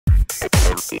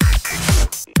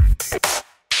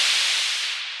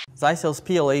ZyXEL's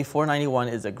PLA 491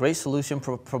 is a great solution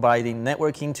for providing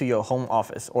networking to your home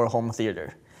office or home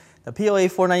theater. The PLA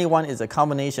 491 is a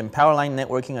combination Powerline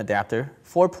networking adapter,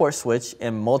 4-port switch,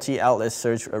 and multi-outlet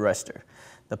surge arrestor.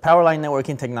 The Powerline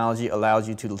networking technology allows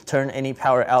you to turn any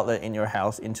power outlet in your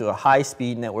house into a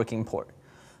high-speed networking port.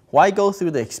 Why go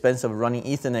through the expense of running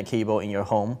Ethernet cable in your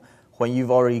home when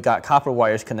you've already got copper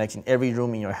wires connecting every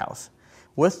room in your house?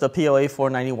 With the PLA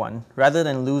 491, rather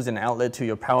than lose an outlet to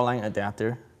your Powerline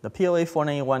adapter, the PLA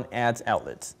 491 adds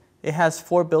outlets. It has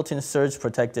 4 built-in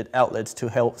surge-protected outlets to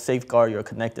help safeguard your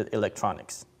connected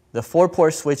electronics. The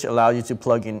 4-port switch allows you to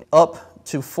plug in up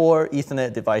to 4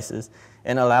 Ethernet devices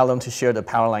and allow them to share the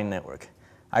Powerline network.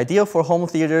 Ideal for home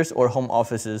theaters or home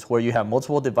offices where you have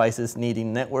multiple devices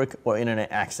needing network or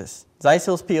internet access.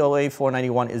 ZyXEL's PLA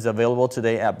 491 is available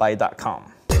today at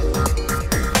buy.com.